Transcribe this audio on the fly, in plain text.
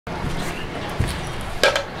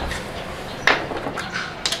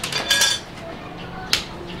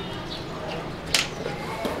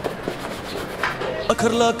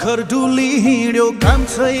लखर लखर डुली हिँड्यो काम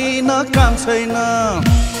छैन काम छैन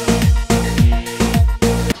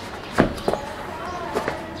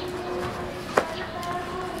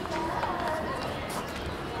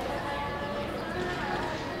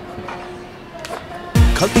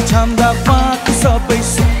खल्ती छाम्दा पाक सबै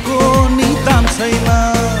सुको नि दाम छैन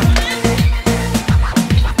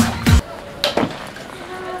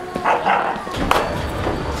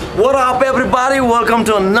What up everybody, welcome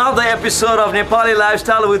to another episode of Nepali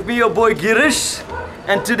Lifestyle with me, your boy Girish.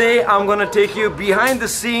 And today I'm gonna take you behind the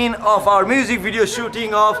scene of our music video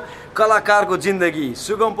shooting of Kalakaar ko Zindagi.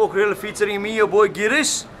 Sugam featuring me, your boy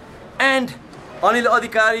Girish, and Anil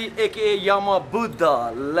Adhikari aka Yama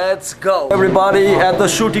Buddha. Let's go! Everybody at the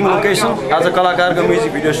shooting location. As a Kalakaar ko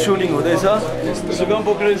music video shooting Sugam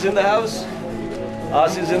is in the house,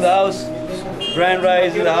 As is in the house, Brian Rai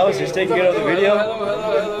is in the house, he's taking care of the video.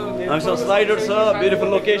 And some sliders, beautiful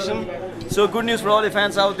location. So good news for all the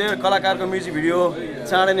fans out there. Kalakaar ko music video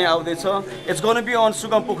it's going to be on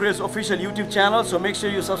Sugam Pokhrel's official YouTube channel. So make sure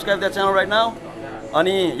you subscribe that channel right now.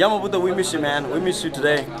 Ani Yama Buddha, we miss you, man. We miss you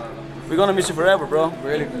today. We're gonna miss you forever, bro.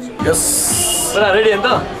 Really miss you. Yes. But ready, and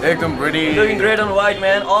Ekdam ready. Looking great on white,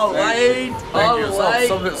 man. All white. All white.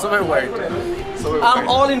 So very white. I'm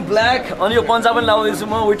all in black. On your Punjab and Lao,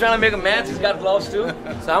 we're trying to make a match. He's got gloves too.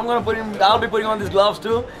 So I'll be putting on these gloves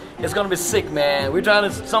too. It's gonna be sick, man. We're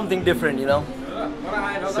trying something different, you know.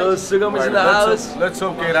 So Sugam is in the house. Let's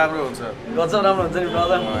hope get Ramro, sir. What's up,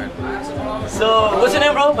 brother? So what's your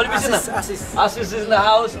name, bro? Asis. Asis is in the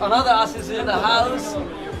house. Another Asis is in the house.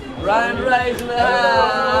 Ryan Rai is in the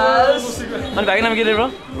house. And back name get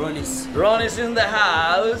bro? Ron is in the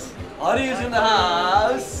house. Ari is in the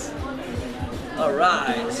house.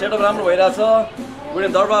 Alright. Set up Ramro Vairasa. We're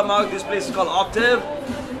in Darbar Mark. This place is called Octave.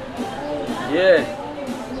 Yeah.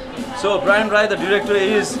 So Brian Rai, the director,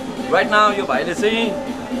 is right now your bhai saying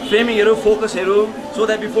framing hero, focus hero, so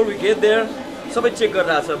that before we get there, sabai check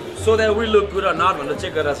so that we look good or not when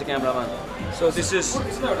check cameraman. So this is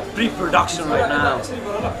pre-production right now.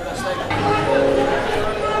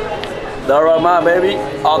 Darama baby,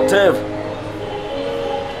 Octave.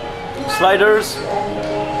 Sliders.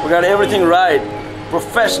 We got everything right.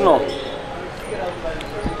 Professional.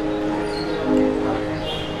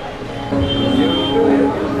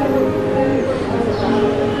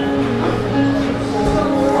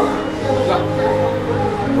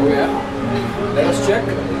 Let us check.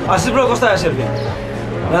 Asis bro, kosta hai selfie?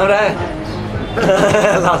 Ramra hai?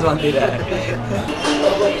 Last one did hai.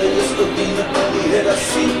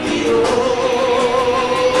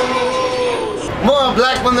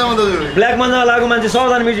 Black banda Black banda lagu manche 100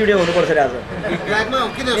 जना music video हुनु पर्छ रे आज. Black ma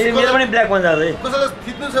किन मेरो पनि black banda है. कसैले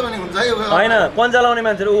खिच्नु छ भने हुन्छ है. हैन, पन्जा लाउने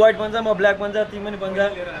मान्छेहरु white पन्जा, म black पन्जा, तिमी पनि पन्जा.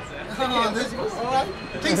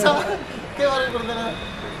 ठीक छ. के गर्नु पर्दैन.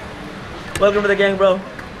 Welcome to the gang, bro.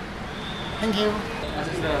 Thank you.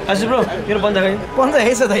 Asis bro, किन पन्जा खै? पन्जा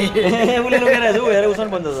हेछ दाइ. उले लुकेर छु, हेरे उसन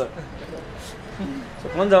पन्जा छ. So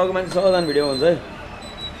पन्जा भएको मान्छे 100 जना भिडियो हुन्छ है.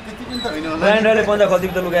 त्यति पनि त हैन होला. Brian Rai ले पन्जा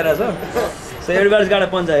खतिक त लुकेर छ. So everybody's got a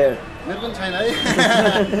panja here. मेरो पनि छैन है.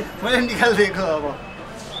 मैले निकाल्दिएको अब.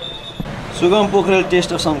 Sugam Pokhrel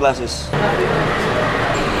taste of sunglasses.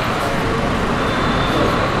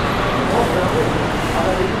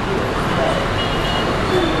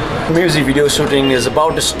 Music video shooting is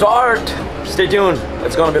about to start. Stay tuned.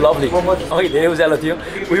 It's gonna be lovely. Okay, there was Alatio.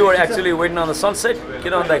 We were actually waiting on the sunset.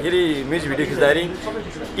 Get on the music video because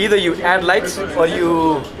either you add lights or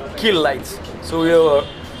you kill lights. So we were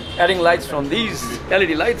adding lights from these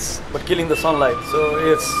LED lights, but killing the sunlight. So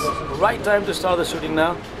it's right time to start the shooting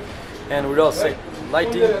now, and we're all set.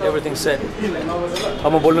 Lighting, everything set.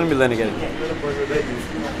 I'm a bolun milane again.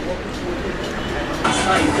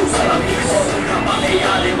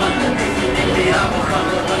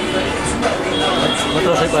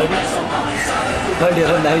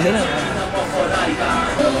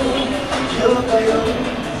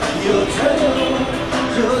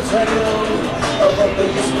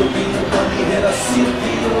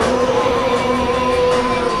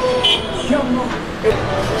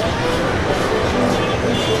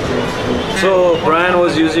 So Brian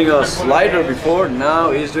was using a slider before,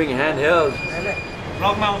 now he's doing handheld.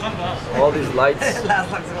 All these lights,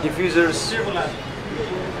 diffusers.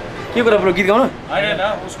 के कुरा bro गीत गाउन? हैन हैन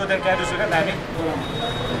उसको त tattoo छ क्या दामी.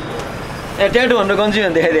 ए ट्याटु भन्नु गन्जी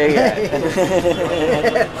भन देखाइदिए क्या.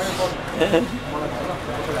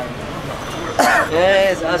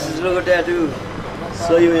 Yes, Asis logo tattoo.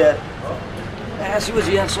 सही हो यार. Asis was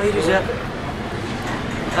यार सही रहेछ यार.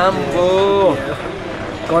 Ambo.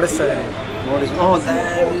 Goddess sir. Goddess. Oh,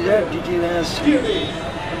 that is that detail.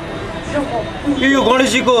 यो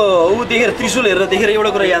गणेशजीको ऊ देखेर त्रिशूल हेरेर देखेर एउटा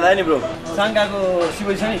कुरा याद आयो नि ब्रो साङ्गाको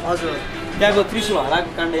शिवजी छ नि हजुर त्यहाँको त्रिशूल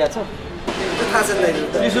हराएको काण्ड याद छ थाहा छैन दाइ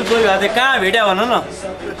त्रिशूल चोरी भएको थियो कहाँ भेट्या भन न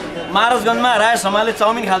महाराजगञ्जमा राय समाले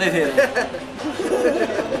चाउमिन खाँदै थिए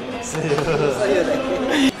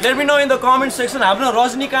let me know in the comment section हाम्रो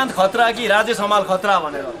रजनीकान्त खतरा कि राजेश हमाल खतरा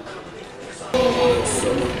भनेर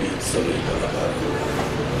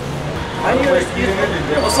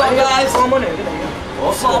What's up guys?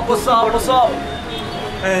 What's up? What's up? What's up?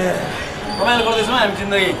 रमाइलो गर्दैछौँ हामी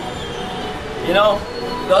जिन्दगी You know,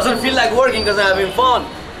 doesn't feel like working because I'm having fun.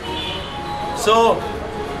 So,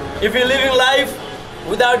 if you're living life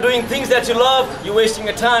without doing things that you love, you're wasting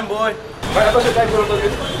your time, boy.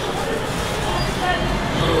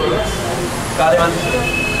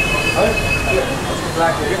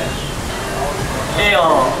 Hey,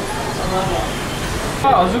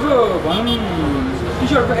 हजुरको भनौँ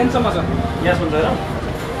टी-सर्टको एन्डसम्म छ yes हुन्छ हैन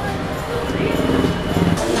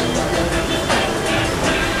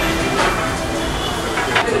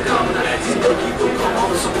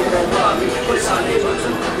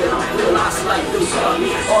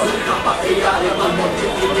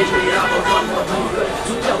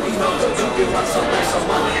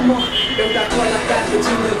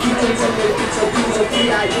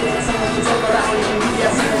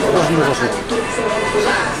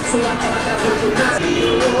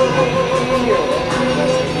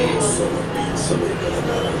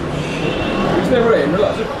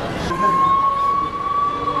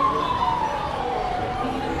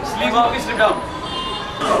Sleep up, sleep down.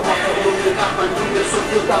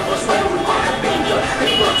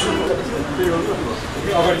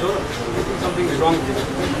 Something is wrong with it.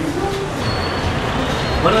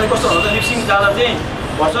 भन्नु कस्तो हुन्छ lip sync जाँदा चाहिँ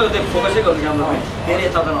वर्षको त्यो फोकसै गर्नु राम्रो है धेरै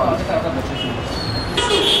यता नहोला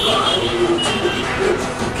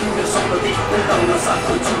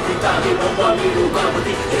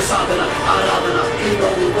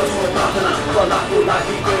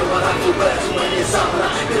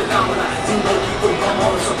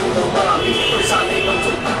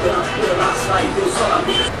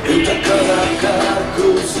एउटा कलाकारको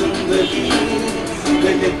जिन्दगी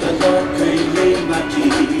कहिले तल कहिले माथि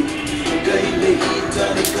कहिले हिट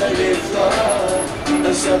अनि कहिले फ्लप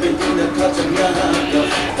सबै दिन खत्म यहाँका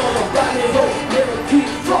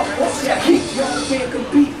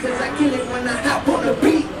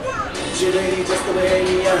चिरेरी जस्तो भए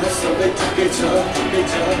नि यहाँ सबै ठिकै छ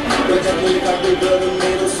गजबले काट्दै गरौँ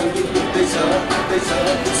मेरो सङ्गीत पुग्दैछ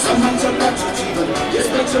सम्मान छ बाँच्छु जीवन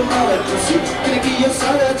यसमै छ मलाई खुसी किनकि यो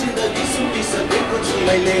सारा जिन्दगी सुनिसकेको छु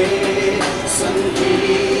मैले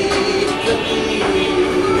सङ्गीत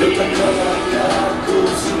एउटा कलाकारको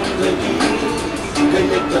जिन्दगी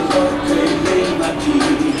कहिले तल कहिले माथि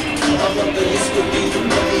अब त यसको दिन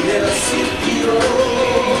पनि हेर सिद्धियो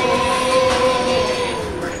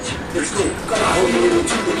कला हो मेरो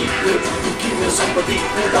जिन्दगी मेरो सम्पत्ति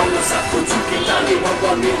उडाउन साथको झुकी टाले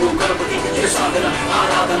भगवान मेरो गणपति यो साधना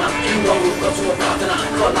आराधना किन्नु गर्छु प्रार्थना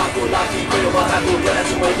कलाको लागि गयो बाधाको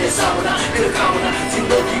गरेछु मैले सामना मेरो कामना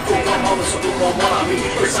जिन्दगीको कमाउन सकौँ म मलाई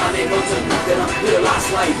पैसाले नचन पुग्दैन मेरो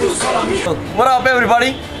लासलाई त्यो सलामी What up everybody?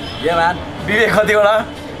 Yeah, man. Vivek Khatiwada.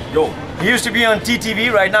 Yo. He used to be on TTV.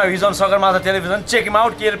 Right now he's on Sagarmatha television. Check him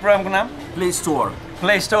out. के प्रोग्रामको नाम? Play Store.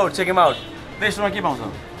 Play Store. Check him out. Play Store मा के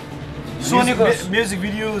पाउँछ? सोनीको music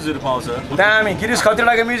भिडियोजहरु पाउँछ दामी Girish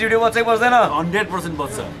खतिवडाको music video बच्चै बस्दैन 100%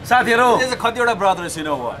 बच्छ साथीहरु This is Khatiwada brothers, you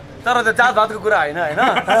know what? तर त्यो जात भातको कुरा हैन हैन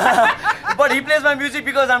But he plays my music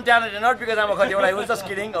because I'm talented, not because I'm a Khatiwada. I was just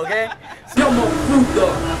kidding, okay? Yama,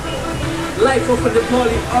 life of a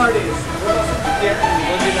Nepali artist.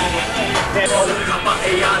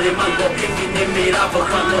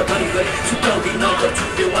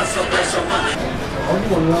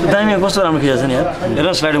 दामी कस्तो राम्रो खिचेको छ नि यार हेर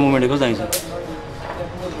स्लाइड मुभमेन्ट कस्तो दामी छ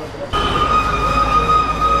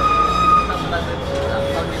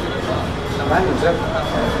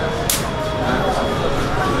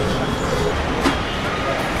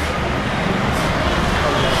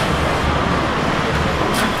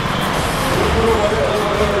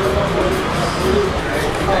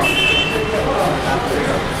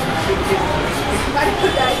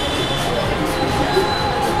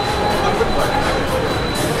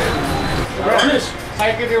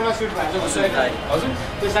साइडको टेबलमा सुट भएको छ हजुर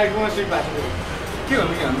त्यो साइडकोमा सुट भएको छ के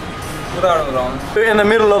भन्नु In the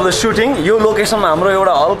middle of the shooting, यो लोकेसनमा हाम्रो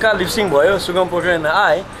एउटा हल्का लिपसिङ भयो Sugam Pokhriel and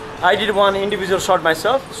I did one individual shot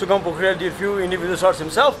myself. Sugam Pokhriel did few individual shots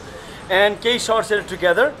himself and K shots it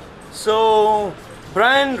together. So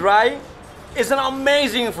Brian Rai is an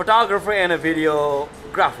amazing photographer and a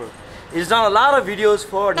videographer. He's done a lot of videos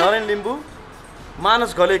for Naren Limbu,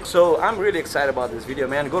 Manas Galik. So I'm really excited about this video,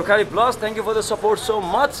 man. Gorkhali Plus, thank you for the support so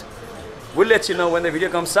much. We'll let you know when the video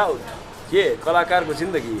comes out. Yeah, Kalakaar ko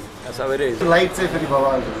zindagi. That's how it is. Light चाहिँ फेरि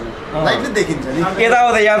बाबा light नै देखिन्छ नि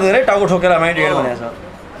यताउता याद गरे टाउको ठोकेर माइन्ड हेड भनेछ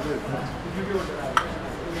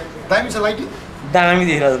दामी छ लाइटिङ दामी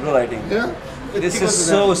देखिरहेको bro lighting. This is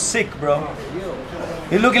so sick, bro.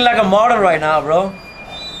 You're looking like a model right now, bro.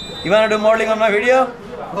 You wanna do modeling on my video?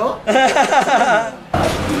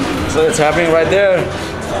 So it's happening right there.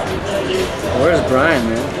 Where's Brian,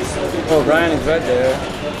 man? Oh, Brian is right there.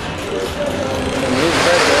 And he's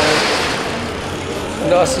right there.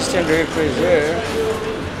 And the assistant director is there.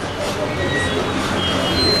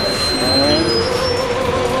 And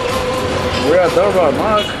we're at Darbar,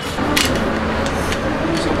 Mark.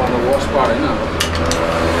 On the worst part,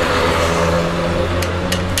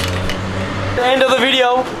 The end of the video.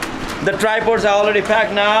 The tripods are already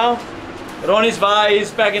packed now. Ronnie's bhai is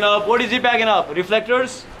packing up. What is he packing up?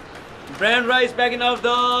 Reflectors? Brand Rice packing up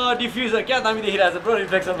the diffuser. Kya dami dekhirahcha bro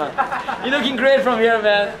reflection ma. You're looking great from here,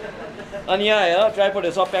 man. And yeah, tripod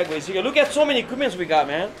is all packed basically. Look at so many equipments we got,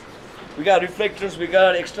 man. We got reflectors, we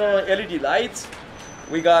got external LED lights,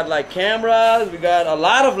 we got like cameras, we got a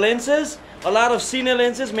lot of lenses, a lot of cine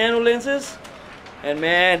lenses, manual lenses. And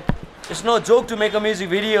man, it's no joke to make a music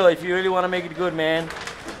video if you really want to make it good, man.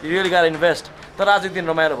 You really gotta invest.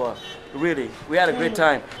 Really, we had a great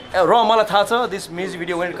time. This music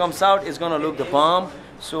video, when it comes out, is gonna look the bomb.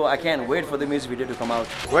 So I can't wait for the music video to come out.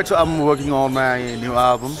 Right, so I'm working on my new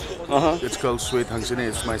album. It's called Sweet Hangsine.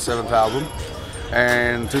 It's my 7th album.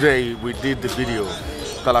 And today we did the video,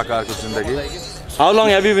 Kalakaar Ko Zindagi. How long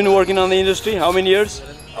have you been working on the industry? How many years?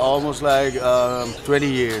 Almost like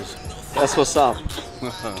 20 years. That's what's up.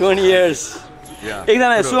 20 years. Yeah.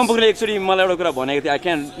 एकजना सुगम पुगले एकचोटी मलाई एउटा कुरा भनेको थियो. I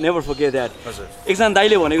can never forget that. एकजना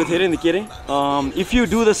दाइले भनेको थियो नि के रे? If you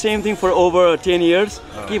do the same thing for over 10 years,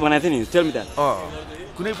 के भनेको थियो नि? Tell me that.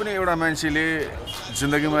 कुनै पनि एउटा मान्छेले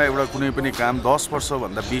जिन्दगीमा एउटा कुनै पनि काम 10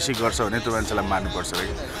 वर्षभन्दा बेसी गर्छ भने त्यो मान्छेलाई मान्नुपर्छ रे.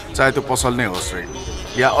 चाहे त्यो पसल नै होस् रे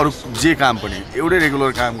या अरु जे काम पनि एउटै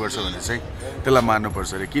रेगुलर काम गर्छ भने चाहिँ त्यसलाई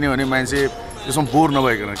मान्नुपर्छ रे. किनभने मान्छे त्यसमा बोर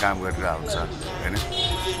नभइकन काम गरिरहेको हुन्छ हैन.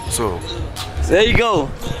 So there you go.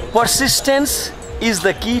 Persistence is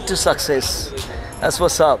the key to success. That's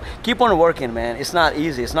what's up. Keep on working, man. It's not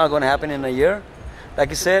easy. It's not going to happen in a year. Like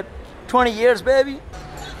you said, 20 years, baby.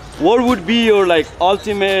 What would be your like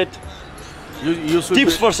ultimate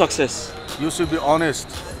tips for success? You should be honest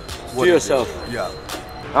to yourself. Yeah.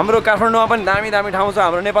 हाम्रो काठमाडौँमा पनि दामी दामी ठाउँ छ.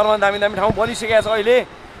 हाम्रो नेपालमा दामी दामी ठाउँ बनिसकेको छ अहिले.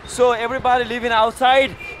 So everybody living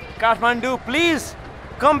outside Kathmandu, please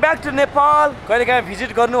come back to Nepal. कहिलेकाहीँ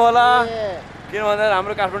भिजिट गर्नु होला. किन भन्दा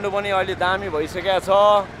हाम्रो काठमाडौँ पनि अहिले दामी भइसकेको छ.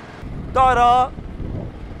 तर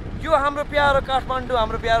यो हाम्रो प्यारो काठमाडौँ,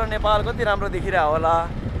 हाम्रो प्यारो नेपाल कति राम्रो देखिरहेको होला.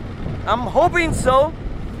 I'm hoping so.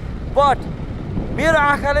 But मेरो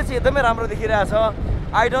आँखाले चाहिँ एकदमै राम्रो देखिरहेको छ.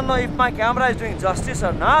 I don't know if my camera is doing justice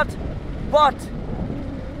or not, but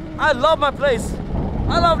I love my place.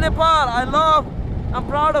 I love Nepal. I'm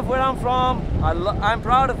proud of where I'm from. I'm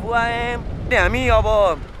proud of who I am. हामी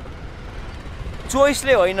अब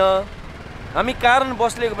चोइसले होइन, हामी कारण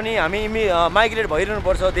बसले पनि हामी migrate भइरहनु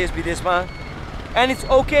पर्छ देश विदेशमा. And it's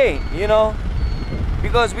okay, you know,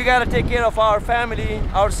 because we gotta take care of our family,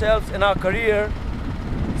 ourselves, and our career.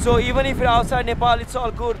 So even if you're outside Nepal, it's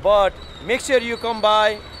all good. But make sure you come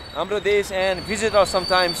by हाम्रो देश and visit us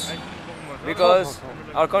sometimes, because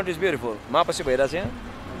our country is beautiful. मापसी भइरहेछ यहाँ.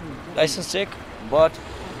 License check, but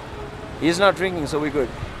he's not drinking, so we're good.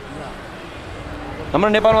 हाम्रो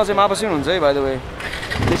नेपालमा चाहिँ मापसी हुन्छ है, by the way.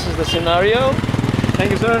 This is the scenario.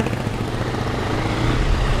 Thank you, sir.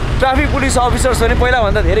 Traffic police officers पनि पहिला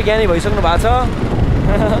भन्दा धेरै ज्ञानी भइसक्नु भएको छ.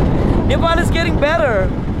 Nepal is getting better.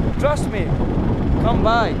 Trust me. Come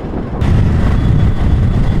by.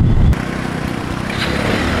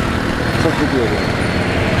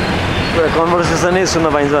 Conversation नै सुन्न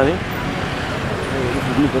पाइन्छ अनि.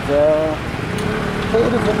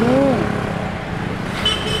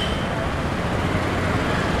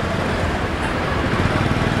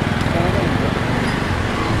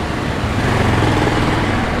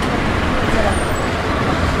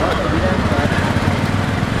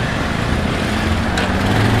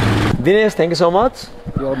 Dinesh, thank you so much.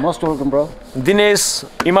 You're most welcome, bro. Dinesh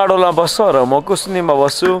Imadola bassa ra ma Kusnima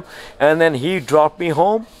basu, and then he dropped me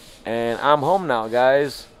home and I'm home now,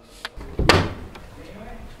 guys.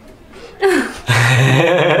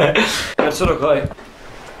 That's sort of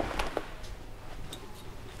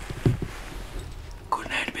good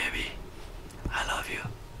night, baby. I love you.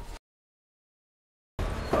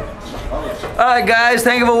 Alright guys,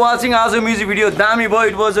 thank you for watching our music video. Dami boy,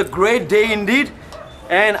 it was a great day indeed.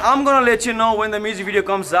 And I'm gonna let you know when the music video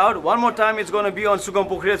comes out. One more time, it's gonna be on Sugam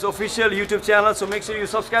Pokhriyal's official YouTube channel, so make sure you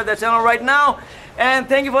subscribe that channel right now. And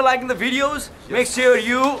thank you for liking the videos. Make sure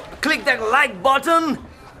you click that like button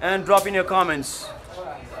and drop in your comments.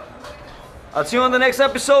 I'll see you on the next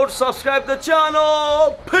episode. Subscribe the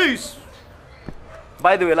channel. Peace.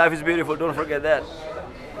 By the way, life is beautiful. Don't forget that.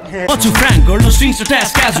 Not too frank, girl, no strings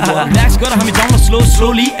attached, casual. Relax, got hami down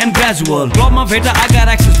slowly and gradual. Club ma beta, I got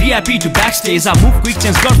access VIP to backstage. I move quick,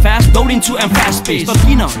 change got fast, load into and fast pace. But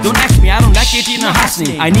don't ask me, I don't like it in a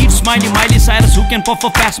hasni. I need smiley, Miley Cyrus who can puff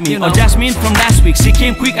past me. Or Jasmine from last week, she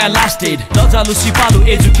came quick, I lasted. Lajalu Sipalu,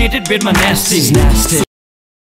 educated, bid my nasty.